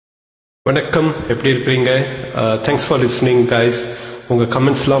வணக்கம், எப்படி இருக்கிறீங்க? Thanks for listening guys. உங்கள்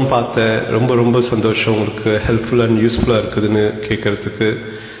கமெண்ட்ஸ்லாம் பார்த்தேன், ரொம்ப ரொம்ப சந்தோஷம். உங்களுக்கு ஹெல்ப்ஃபுல் அண்ட் யூஸ்ஃபுல்லாக இருக்குதுன்னு கேட்குறதுக்கு.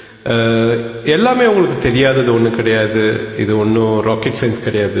 எல்லாமே உங்களுக்கு தெரியாதது ஒன்றும் கிடையாது. இது ஒன்றும் ராக்கெட் சயின்ஸ்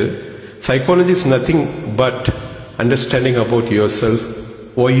கிடையாது. Psychology is nothing but understanding about your self,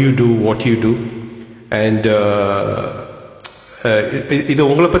 what you two, what you two. And இது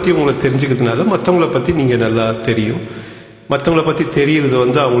உங்களை பற்றி உங்களுக்கு தெரிஞ்சுக்கிறதுனால மற்றவங்கள பற்றி நீங்கள் நல்லா தெரியும். மற்றவங்கள பற்றி தெரியுறது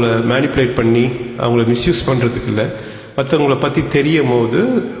அவங்கள மேனிப்புலேட் பண்ணி அவங்கள மிஸ்யூஸ் பண்ணுறதுக்கு இல்லை. மற்றவங்கள பற்றி தெரியும் போது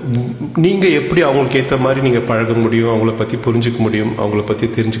நீங்கள் எப்படி அவங்களுக்கு ஏற்ற மாதிரி நீங்கள் பழக முடியும், அவங்கள பற்றி புரிஞ்சிக்க முடியும், அவங்கள பற்றி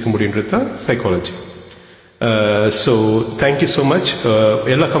தெரிஞ்சுக்க முடியுன்றது தான் psychology. So thank you so much.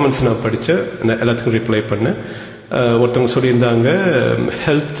 எல்லா கமெண்ட்ஸும் நான் படித்தேன், நான் எல்லாத்துக்கும் ரிப்ளை பண்ணேன். ஒருத்தவங்க சொல்லியிருந்தாங்க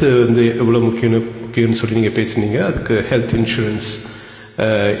ஹெல்த் எவ்வளோ முக்கியம்னு சொல்லி நீங்கள் பேசுனீங்க. அதுக்கு ஹெல்த் இன்சூரன்ஸ்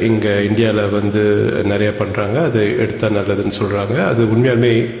இங்கே இந்தியாவில் நிறைய பண்ணுறாங்க, அது எடுத்தால் நல்லதுன்னு சொல்கிறாங்க. அது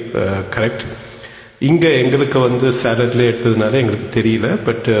உண்மையாலுமே கரெக்ட். இங்கே எங்களுக்கு சேலரிலே எடுத்ததுனால எங்களுக்கு தெரியல.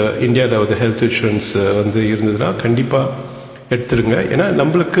 பட் இந்தியாவில் ஹெல்த் இன்சூரன்ஸ் இருந்ததுன்னா கண்டிப்பாக எடுத்துருங்க. ஏன்னா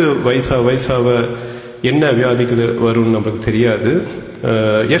நம்மளுக்கு வயசாக என்ன வியாதிகள் வரும்னு நம்மளுக்கு தெரியாது.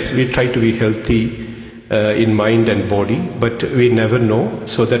 S, we try to be healthy in mind and body, but we never know.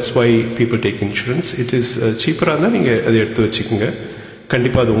 So that's why people take insurance. It is cheaper இருந்தால் நீங்கள் அதை எடுத்து வச்சுக்கோங்க.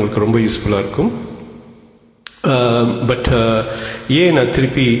 கண்டிப்பாக அது உங்களுக்கு ரொம்ப யூஸ்ஃபுல்லாக இருக்கும். பட் ஏன் நான்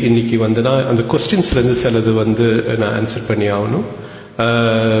திருப்பி இன்னைக்கு வந்தேன்னா, அந்த கொஸ்டின்ஸ்லேருந்து சிலது நான் ஆன்சர் பண்ணி ஆகணும்.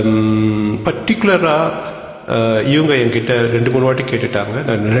 பர்டிகுலராக இவங்க என்கிட்ட 2-3 வாட்டி கேட்டுட்டாங்க.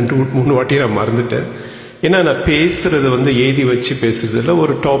 நான் 2-3 வாட்டி நான் மறந்துட்டேன். ஏன்னா நான் பேசுறது ஏதி வச்சு பேசுறது இல்லை.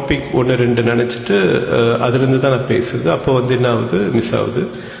 ஒரு டாபிக் 1-2 நினச்சிட்டு அதுலேருந்து தான் நான் பேசுறது. அப்போ என்ன ஆகுது, மிஸ் ஆகுது.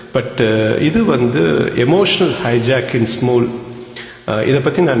 பட் இது எமோஷ்னல் ஹைஜாக்கிங் ஸ்மூல். இதை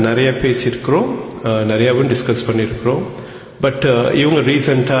பற்றி நான் நிறைய பேசியிருக்கிறோம், நிறையாவும் டிஸ்கஸ் பண்ணியிருக்கிறோம். பட் இவங்க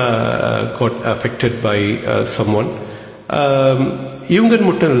ரீசெண்டாக காட் அஃபெக்டட் பை சம்ஒன். இவங்கன்னு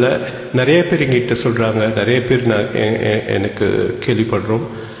மட்டும் இல்லை, நிறைய பேர் எங்கிட்ட சொல்கிறாங்க, நிறைய பேர் எனக்கு கேள்விப்படுறோம்.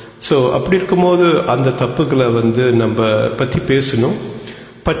 ஸோ அப்படி இருக்கும்போது அந்த தப்புகளை நம்ம பற்றி பேசணும்.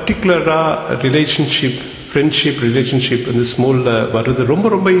 பர்டிகுலராக ரிலேஷன்ஷிப், ஃப்ரெண்ட்ஷிப் ரிலேஷன்ஷிப் ஸ்மூலில் வர்றது ரொம்ப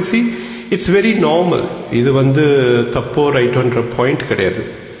ரொம்ப ஈஸி. It's very normal. இது தப்போ ரைட்டோன்ற பாயிண்ட் கிடையாது.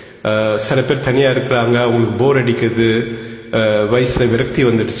 சில பேர் தனியாக இருக்கிறாங்க, அவங்களுக்கு போர் அடிக்குது, வயசில் விரக்தி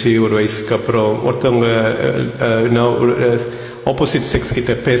வந்துடுச்சு. ஒரு வயசுக்கு அப்புறம் ஒருத்தவங்க ஆப்போசிட் செக்ஸ்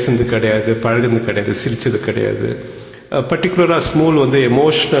கிட்ட பேசுனது கிடையாது, பழகுனது கிடையாது, சிரிச்சது கிடையாது. பர்டிகுலராக ஸ்மூல்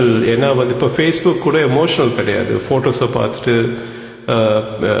எமோஷ்னல். ஏன்னா இப்போ ஃபேஸ்புக் கூட எமோஷ்னல் கிடையாது. ஃபோட்டோஸை பார்த்துட்டு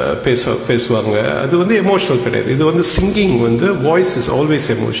பேசுவாங்க. அது எமோஷ்னல் கிடையாது. இது singing voice is always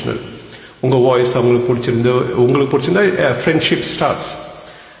emotional. உங்கள் வாய்ஸ் அவங்களுக்கு பிடிச்சிருந்தா ஃப்ரெண்ட்ஷிப் ஸ்டார்ட்ஸ்.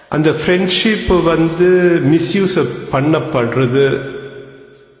 அந்த ஃப்ரெண்ட்ஷிப் மிஸ்யூஸ் பண்ணப்படுறது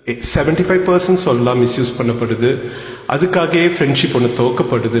 75% சொல்லலாம். மிஸ்யூஸ் பண்ணப்படுது. அதுக்காகவே ஃப்ரெண்ட்ஷிப் ஒன்று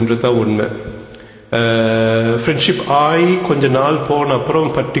துவக்கப்படுதுன்றது தான் உண்மை. ஃப்ரெண்ட்ஷிப் ஆகி கொஞ்ச நாள் போன அப்புறம்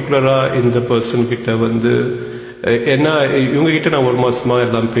பர்டிகுலராக இந்த பர்சன் கிட்ட ஏன்னா இவங்ககிட்ட நான் 1 மாசமா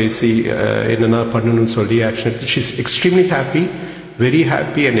எல்லாம் பேசி என்னென்ன பண்ணணும்னு சொல்லி ஆக்ஷன் எடுத்து she's extremely happy, very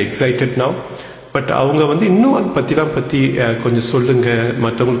happy and excited now. But அவங்க இன்னும் அதை பற்றி கொஞ்சம் சொல்லுங்க,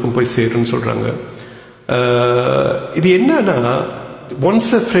 மற்றவங்களுக்கும் போய் சேருன்னு சொல்கிறாங்க. இது என்னன்னா,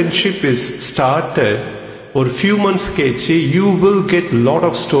 once a friendship is started, ஒரு ஃபியூ மந்த்ஸ் கழிச்சு you will get lot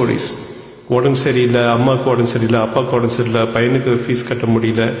of stories. உடம்பு சரியில்லை, அம்மாவுக்கு உடம்பு சரியில்லை, அப்பாவுக்கு உடம்பு சரியில்லை, பையனுக்கு ஃபீஸ் கட்ட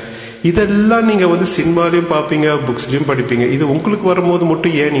முடியல. இதெல்லாம் நீங்கள் சினிமாலையும் பார்ப்பீங்க, புக்ஸ்லையும் படிப்பீங்க. இது உங்களுக்கு வரும்போது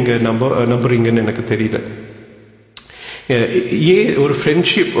மட்டும் ஏன் நீங்கள் நம்புறீங்கன்னு எனக்கு தெரியல. ஏன் ஒரு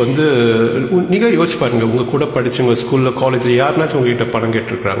ஃப்ரெண்ட்ஷிப் நீங்கள் யோசிச்சு பாருங்க. உங்கள் கூட படிச்சவங்க ஸ்கூலில், காலேஜில் யாருனாச்சும் உங்ககிட்ட பணம்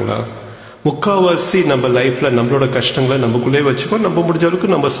கேட்டிருக்கிறாங்களா? முக்கால்வாசி நம்ம லைஃப்பில் நம்மளோட கஷ்டங்களை நமக்குள்ளே வச்சுக்கோ, நம்ம முடிஞ்ச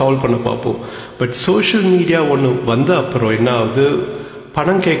அளவுக்கு நம்ம சால்வ் பண்ண பார்ப்போம். பட் சோஷியல் மீடியா ஒன்று வந்த அப்புறம் என்ன ஆகுது,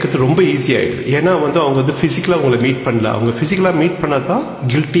 பணம் கேட்கறது ரொம்ப ஈஸி ஆகிடுது. ஏன்னா அவங்க ஃபிசிக்கலாக அவங்கள மீட் பண்ணல. அவங்க ஃபிசிக்கலாக மீட் பண்ணால் தான்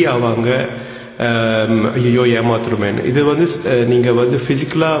கில்ட்டி ஆவாங்க, ஐயோ ஏமாத்துருமேன்னு. இது நீங்கள்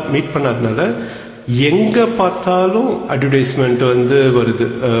ஃபிசிக்கலாக மீட் பண்ணாதனால எங்கே பார்த்தாலும் அட்வர்டைஸ்மெண்ட் வருது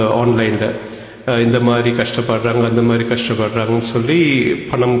ஆன்லைனில். இந்த மாதிரி கஷ்டப்படுறாங்க, அந்த மாதிரி கஷ்டப்படுறாங்கன்னு சொல்லி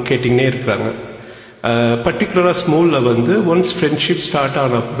பணம் கேட்டிங்கன்னே இருக்கிறாங்க. பர்டிகுலராக ஸ்மூலில் ஒன்ஸ் ஃப்ரெண்ட்ஷிப் ஸ்டார்ட்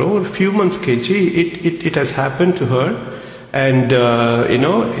ஆன அப்புறம் ஒரு ஃபியூ மந்த்ஸ் கழிச்சு it has happen to her. And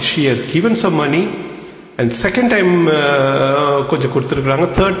she has given some money, and second time கொஞ்சம் கொடுத்துருக்குறாங்க.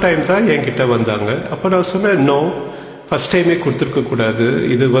 தேர்ட் டைம் தான் என்கிட்ட வந்தாங்க. அப்போ நான் சொன்னேன், நோ, ஃபர்ஸ்ட் டைமே கொடுத்துருக்க கூடாது.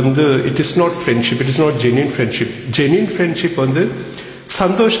 இது it is not friendship, it is not genuine friendship. Genuine friendship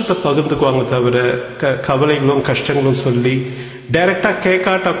சந்தோஷத்தை பகிர்ந்துக்குவாங்க தவிர கவலைகளும் கஷ்டங்களும் சொல்லி டைரெக்டாக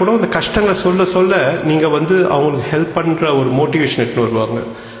கேட்காட்டா கூட அந்த கஷ்டங்களை சொல்ல சொல்ல நீங்கள் அவங்களுக்கு ஹெல்ப் பண்ணுற ஒரு மோட்டிவேஷன் எடுத்துன்னு வருவாங்க.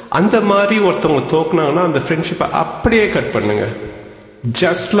 அந்த மாதிரி ஒருத்தவங்க தோக்குனாங்கன்னா அந்த ஃப்ரெண்ட்ஷிப்பை அப்படியே கட் பண்ணுங்க.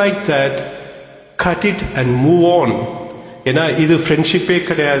 Just like that, cut it and move on. ஏன்னா இது ஃப்ரெண்ட்ஷிப்பே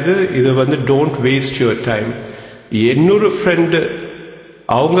கிடையாது. இது வந்து டோன்ட் வேஸ்ட் யுவர் டைம். இன்னொரு ஃப்ரெண்டு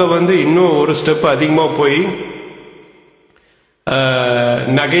அவங்க வந்து இன்னும் ஒரு ஸ்டெப் அதிகமாக போய்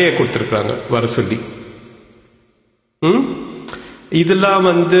நகையை கொடுத்துருக்குறாங்க வர சொல்லி. இதெல்லாம்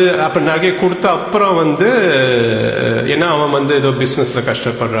வந்து அப்போ நகையை கொடுத்த அப்புறம் வந்து ஏன்னா அவன் வந்து ஏதோ பிஸ்னஸில்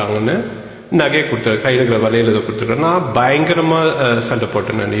கஷ்டப்படுறாங்கன்னு நகையை கொடுத்துரு, கையில் இருக்கிற வலையில் ஏதோ கொடுத்துருக்கான். நான் பயங்கரமாக சண்டை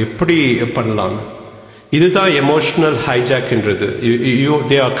போட்டேன். நான் எப்படி பண்ணலாம்? இதுதான் emotional ஹைஜாக்ன்றது.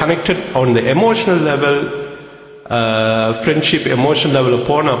 They are connected on the emotional level. Friendship emotional லெவலில்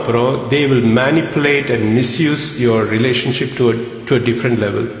போன அப்புறம் they will manipulate and misuse your relationship to a different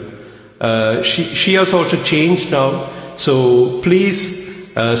level. She has also change now. So please,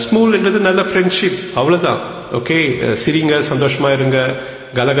 ஸ்மூல்ன்றது நல்ல ஃப்ரெண்ட்ஷிப், அவ்வளோதான். ஓகே, சிரிங்க, சந்தோஷமாக இருங்க,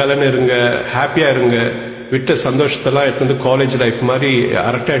 கலகலன்னு இருங்க, ஹாப்பியாக இருங்க. விட்ட சந்தோஷத்தெல்லாம் எடுத்து வந்து காலேஜ் லைஃப் மாதிரி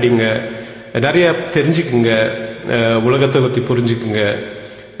அரட்டை அடிங்க, நிறைய தெரிஞ்சுக்குங்க, உலகத்தை பற்றி புரிஞ்சுக்குங்க,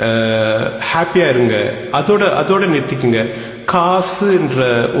 ஹாப்பியாக இருங்க. அதோட நிறுத்திக்குங்க. காசுன்ற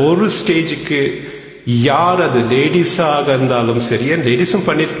ஒரு ஸ்டேஜுக்கு யார் அது லேடிஸாக இருந்தாலும் சரி, லேடிஸும்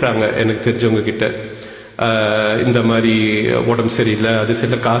பண்ணியிருக்கிறாங்க எனக்கு தெரிஞ்சவங்க கிட்ட. இந்த மாதிரி உடம்பு சரியில்லை, அது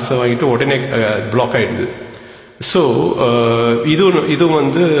சரியில்லை, காசை வாங்கிட்டு உடனே பிளாக் ஆகிடுது. ஸோ இது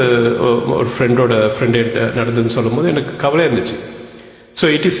வந்து ஒரு ஃப்ரெண்டு நடந்ததுன்னு சொல்லும் போது எனக்கு கவலையாக இருந்துச்சு. So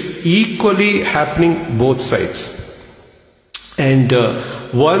it is equally happening both sides. And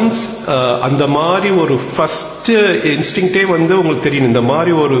once அந்த மாதிரி ஒரு ஃபஸ்ட்டு இன்ஸ்டிங்டே வந்து உங்களுக்கு தெரியும், இந்த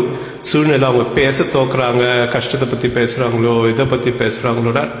மாதிரி ஒரு சூழ்நிலை அவங்க பேச தோக்குறாங்க, கஷ்டத்தை பற்றி பேசுகிறாங்களோ இதை பற்றி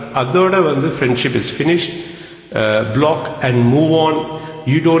பேசுகிறாங்களோட அதோட வந்து friendship is finished. Black and move on.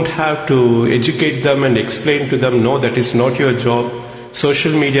 You don't have to educate them and explain to them. No, that is not your job.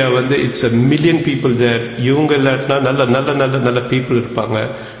 Social media வந்து இட்ஸ் அ மில்லியன் பீப்புள் தேர். இவங்க இல்லாட்டினா நல்ல நல்ல நல்ல நல்ல பீப்புள் இருப்பாங்க.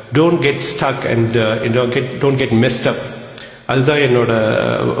 Don't get stuck and don't get மெஸ்ட் அப். அதுதான் என்னோட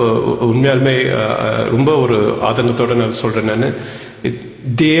உண்மையாலுமே ரொம்ப ஒரு ஆதங்கத்தோடு நான் சொல்கிறேன். நான்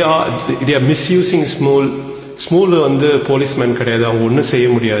தே ஆர் மிஸ்யூசிங் ஸ்மூல் வந்து போலீஸ்மேன் கிடையாது. அவங்க ஒன்றும் செய்ய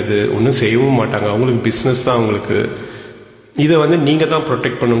முடியாது, ஒன்றும் செய்யவும் மாட்டாங்க. அவங்களுக்கு பிஸ்னஸ் தான் அவங்களுக்கு. இதை வந்து நீங்கள் தான்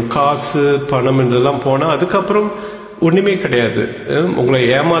ப்ரொடெக்ட் பண்ணணும். காசு பணம் இதெல்லாம் போனால் அதுக்கப்புறம் ஒன்றுமே கிடையாது. உங்களை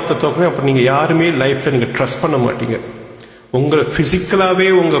ஏமாற்ற தோக்கணும். அப்புறம் நீங்கள் யாருமே லைஃப்பில் நீங்கள் ட்ரஸ்ட் பண்ண மாட்டீங்க. உங்களை ஃபிசிக்கலாகவே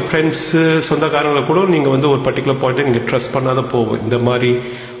உங்கள் ஃப்ரெண்ட்ஸு சொந்தக்காரங்களை கூட நீங்கள் வந்து ஒரு பர்டிகுலர் பாயிண்ட்டை நீங்கள் ட்ரஸ்ட் பண்ணாத போகும். இந்த மாதிரி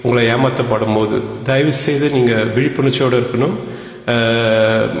உங்களை ஏமாற்றப்படும் போது தயவு செய்து நீங்கள் விழிப்புணர்ச்சியோடு இருக்கணும்.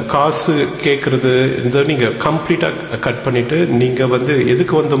 காசு கேட்குறது இந்த நீங்கள் கம்ப்ளீட்டாக கட் பண்ணிவிட்டு நீங்கள் வந்து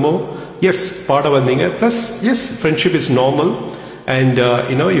எதுக்கு வந்தோமோ, எஸ் பாட வந்தீங்க, plus S friendship is normal and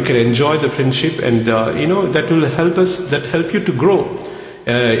you can enjoy the friendship and that will help you to grow.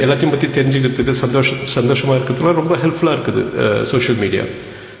 எல்லாத்தையும் பற்றி தெரிஞ்சுக்கிறதுக்கு சந்தோஷமாக இருக்கிறதுலாம் ரொம்ப ஹெல்ப்ஃபுல்லாக இருக்குது social media.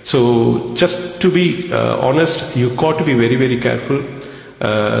 So just to be honest, you got to be very very careful.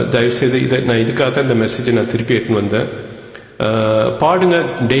 தயவுசெய்து நான் இதுக்காக தான் இந்த மெசேஜை நான் திருப்பி எடுத்துன்னு வந்தேன். பாடுங்க,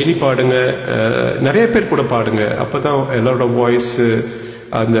 டெய்லி பாடுங்க, நிறைய பேர் கூட பாடுங்க. அப்போ தான் எல்லாரோட வாய்ஸு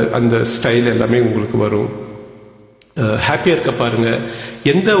அந்த ஸ்டைல் எல்லாமே உங்களுக்கு வரும். ஹாப்பியாக இருக்க பாருங்கள்.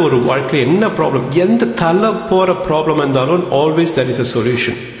 எந்த ஒரு வாழ்க்கையில் என்ன ப்ராப்ளம், எந்த தலை போகிற ப்ராப்ளம் இருந்தாலும் always that is a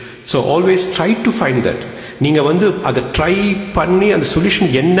solution. So always try to find that. நீங்கள் வந்து அதை ட்ரை பண்ணி அந்த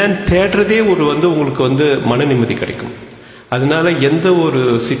சொல்யூஷன் என்னன்னு தேடுறதே உங்களுக்கு வந்து மன நிம்மதி கிடைக்கும். அதனால எந்த ஒரு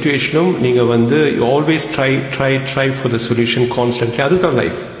சிச்சுவேஷனும் நீங்கள் வந்து always try for the solution constantly. அதுதான்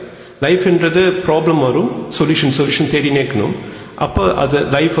லைஃப்ன்றது. ப்ராப்ளம் வரும், சொல்யூஷன் தேடி நிற்கணும். அப்போ அது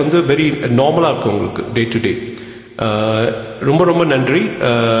லைஃப் வந்து வெரி நார்மலாக இருக்கும் உங்களுக்கு டே டு டே. ரொம்ப ரொம்ப நன்றி.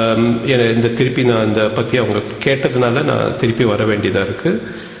 இந்த திருப்பி நான் இந்த பற்றி அவங்க கேட்டதுனால நான் திருப்பி வர வேண்டியதாக இருக்குது.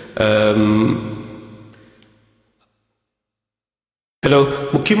 ஹலோ,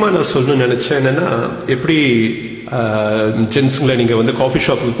 முக்கியமாக நான் சொல்லணும்னு நினச்சேன் என்னென்னா, எப்படி ஜென்ஸுங்களை நீங்கள் வந்து காஃபி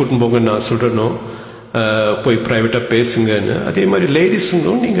ஷாப்புக்கு கூட்டின்னு போங்கன்னு நான் சொல்கிறேனோ, போய் ப்ரைவேட்டாக பேசுங்கன்னு, அதே மாதிரி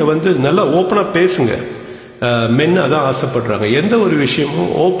லேடிஸுங்களும் நீங்கள் வந்து நல்லா ஓப்பனாக பேசுங்க. மென் அதான் ஆசைப்படுறாங்க. எந்த ஒரு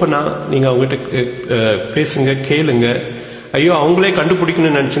விஷயமும் ஓப்பனாக நீங்கள் அவங்ககிட்ட பேசுங்க, கேளுங்க. ஐயோ அவங்களே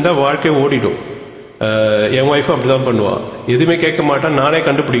கண்டுபிடிக்கணும்னு நினச்சிருந்தா வாழ்க்கையை ஓடிடும். என் ஒய்ஃபும் அப்படி தான் பண்ணுவாள். எதுவுமே கேட்க மாட்டான், நானே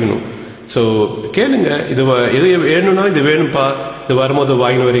கண்டுபிடிக்கணும். ஸோ கேளுங்க. எது வேணும்னா இது வேணும்ப்பா, இது வரும்போது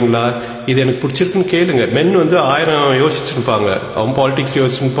வாங்கிட்டு வரீங்களா, இது எனக்கு பிடிச்சிருக்குன்னு கேளுங்க. மென் வந்து 1000 யோசிச்சுருப்பாங்க. அவன் பாலிடிக்ஸ்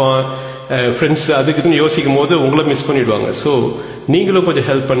யோசிச்சுருப்பான், ஃப்ரெண்ட்ஸ் அதுக்குன்னு யோசிக்கும் போது உங்களை மிஸ் பண்ணிவிடுவாங்க. ஸோ நீங்களும் கொஞ்சம்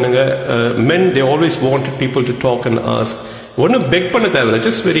ஹெல்ப் பண்ணுங்கள். Men they always wanted people to talk and ask. ஒன்றும் பெக் பண்ண தேவையில்லை,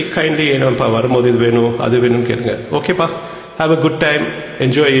 ஜஸ்ட் வெரி கைண்ட்லி ஏன்னாப்பா வரும்போது இது வேணும் அது வேணும்னு கேளுங்க. ஓகேப்பா, have a good time,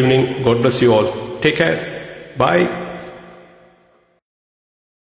 enjoy evening. God bless you all. Take care, bye.